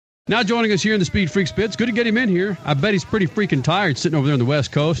Now joining us here in the Speed Freaks pits. Good to get him in here. I bet he's pretty freaking tired sitting over there on the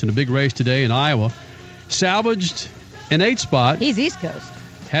West Coast in a big race today in Iowa. Salvaged an 8 spot. He's East Coast.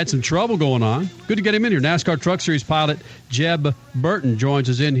 Had some trouble going on. Good to get him in here. NASCAR Truck Series pilot Jeb Burton joins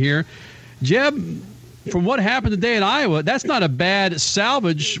us in here. Jeb, from what happened today in Iowa, that's not a bad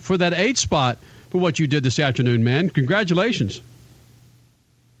salvage for that 8 spot for what you did this afternoon, man. Congratulations.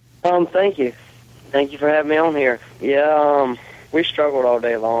 Thank you. Thank you for having me on here. Yeah, we struggled all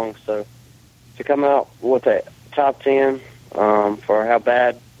day long, so to come out with a top 10 for how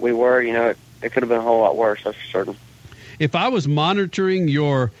bad we were, it could have been a whole lot worse, that's for certain. If I was monitoring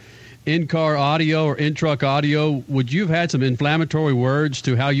your in-car audio or in-truck audio, would you have had some inflammatory words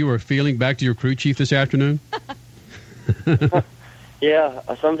to how you were feeling back to your crew chief this afternoon? Yeah,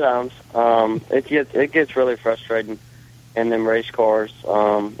 sometimes. It gets really frustrating in them race cars.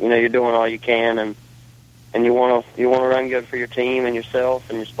 You're doing all you can, and you want to run good for your team and yourself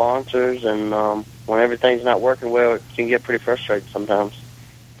and your sponsors, and when everything's not working well, it can get pretty frustrating sometimes.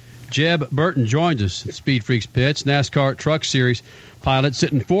 Jeb Burton joins us at Speed Freaks Pits, NASCAR Truck Series pilot,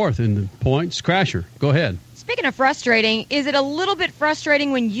 sitting fourth in the points. Crasher, go ahead. Speaking of frustrating, is it a little bit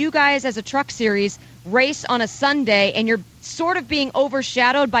frustrating when you guys as a truck series race on a Sunday and you're sort of being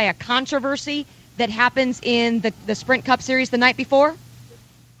overshadowed by a controversy that happens in the Sprint Cup Series the night before?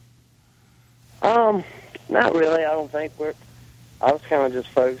 Not really. I don't think I was kind of just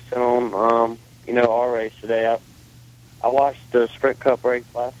focusing on, our race today. I watched the Sprint Cup race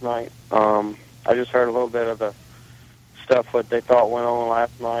last night. I just heard a little bit of the stuff what they thought went on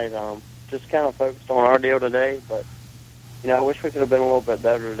last night. Just kind of focused on our deal today, but I wish we could have been a little bit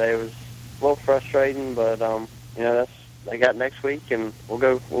better today. It was a little frustrating, but they got next week, and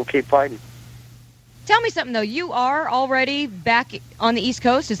we'll keep fighting. Tell me something though. You are already back on the East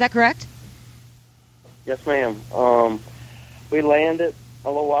Coast. Is that correct? Yes, ma'am. We landed a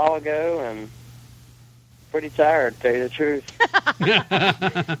little while ago, and pretty tired, to tell you the truth.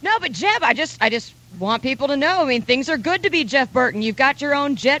 No, but Jeb, I just want people to know. I mean, things are good to be Jeff Burton. You've got your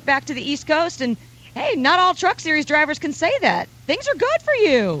own jet back to the East Coast, and hey, not all Truck Series drivers can say that. Things are good for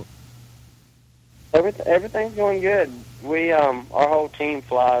you. Everything's going good. We our whole team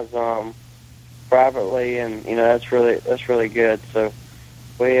flies privately, and that's really good. So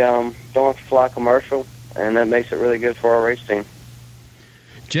we don't have to fly commercial, and that makes it really good for our race team.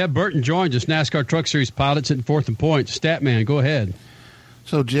 Jeb Burton joins us, NASCAR Truck Series pilot, sitting fourth in points. Statman, go ahead.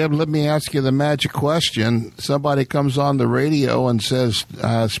 So, Jeb, let me ask you the magic question. Somebody comes on the radio and says,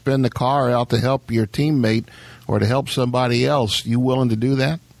 spin the car out to help your teammate or to help somebody else. You willing to do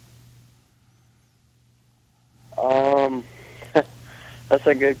that? That's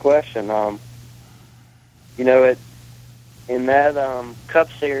a good question. In that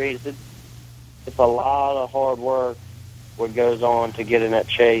Cup Series, it's a lot of hard work what goes on to get in that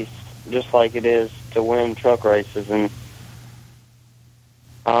chase, just like it is to win truck races. And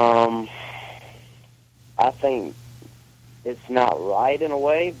I think it's not right in a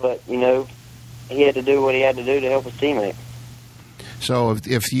way, but he had to do what he had to do to help his teammate. So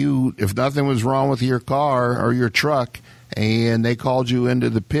if nothing was wrong with your car or your truck and they called you into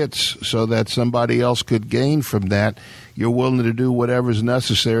the pits so that somebody else could gain from that, you're willing to do whatever's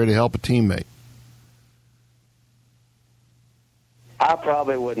necessary to help a teammate? I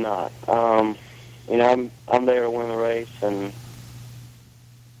probably would not. I'm there to win the race, and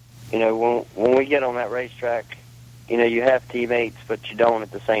when we get on that racetrack, you have teammates, but you don't at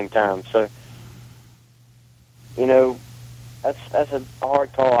the same time. So, that's a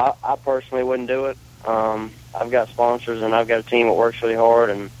hard call. I personally wouldn't do it. I've got sponsors, and I've got a team that works really hard,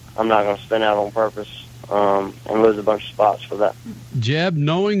 and I'm not going to spin out on purpose and lose a bunch of spots for that. Jeb,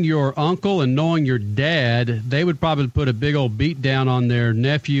 knowing your uncle and knowing your dad, they would probably put a big old beat down on their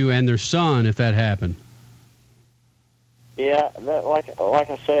nephew and their son if that happened. Yeah, like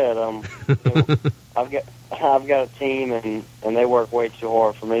I said, I've got a team, and they work way too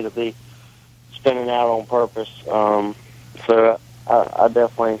hard for me to be spinning out on purpose. So I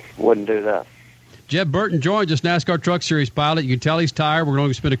definitely wouldn't do that. Jeb Burton joins us, NASCAR Truck Series pilot. You can tell he's tired. We're going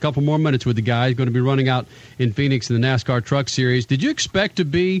to spend a couple more minutes with the guy. He's going to be running out in Phoenix in the NASCAR Truck Series. Did you expect to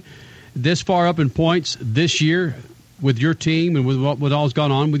be this far up in points this year with your team and with all's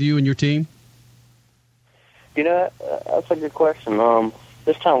gone on with you and your team? That's a good question.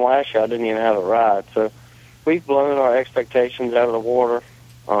 This time last year, I didn't even have a ride. So we've blown our expectations out of the water.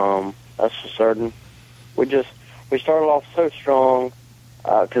 That's for certain. We started off so strong.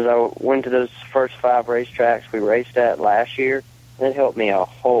 Because I went to those first 5 racetracks we raced at last year, and it helped me a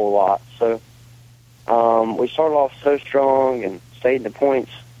whole lot. So we started off so strong and stayed in the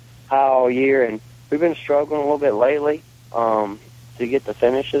points high all year, and we've been struggling a little bit lately to get the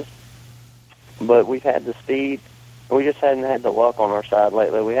finishes. but we've had the speed. We just hadn't had the luck on our side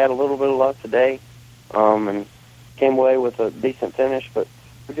lately. We had a little bit of luck today, and came away with a decent finish, but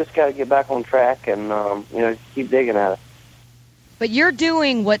we just got to get back on track and, keep digging at it. But you're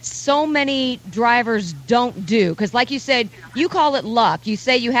doing what so many drivers don't do, because like you said, you call it luck. You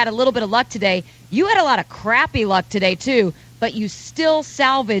say you had a little bit of luck today. You had a lot of crappy luck today, too, but you still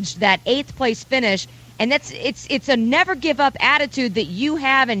salvaged that 8th place finish, and it's a never-give-up attitude that you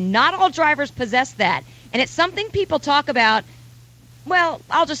have, and not all drivers possess that. And it's something people talk about, well,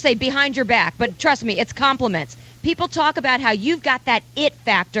 I'll just say behind your back, but trust me, it's compliments. People talk about how you've got that it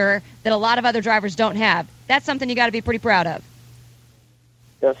factor that a lot of other drivers don't have. That's something you got to be pretty proud of.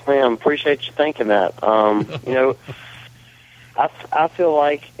 Yes, ma'am. Appreciate you thinking that. I feel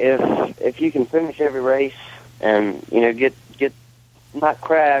like if you can finish every race and get not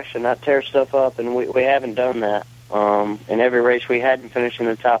crash and not tear stuff up, and we haven't done that. In every race we hadn't finished in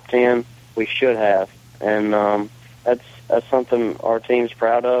the top 10, we should have, and that's something our team's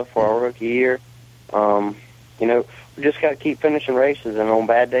proud of for our rookie year. We just got to keep finishing races, and on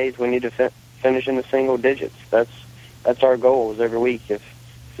bad days we need to finish in the single digits. That's our goal is every week. If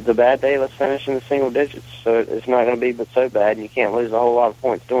it's a bad day, let's finish in the single digits. So it's not going to be but so bad, and you can't lose a whole lot of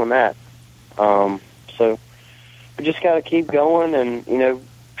points doing that. So we just got to keep going and,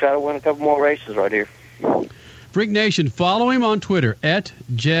 try to win a couple more races right here. Freak Nation, follow him on Twitter,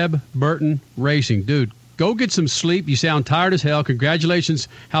 @Jeb Burton Racing. Dude, go get some sleep. You sound tired as hell. Congratulations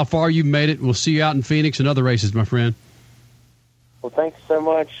how far you made it. We'll see you out in Phoenix and other races, my friend. Well, thanks so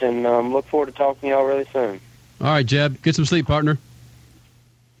much, and look forward to talking to y'all really soon. All right, Jeb, get some sleep, partner.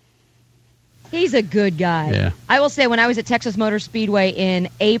 He's a good guy. Yeah. I will say, when I was at Texas Motor Speedway in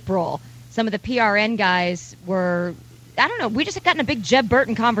April, some of the PRN guys were, I don't know, we just got in a big Jeb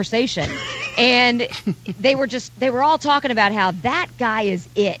Burton conversation. And they were all talking about how that guy is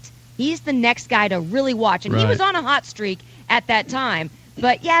it. He's the next guy to really watch. And He was on a hot streak at that time.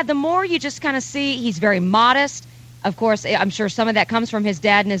 But, yeah, the more you just kind of see, he's very modest. Of course, I'm sure some of that comes from his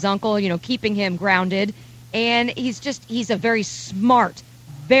dad and his uncle, keeping him grounded. And he's a very smart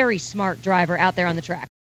driver out there on the track.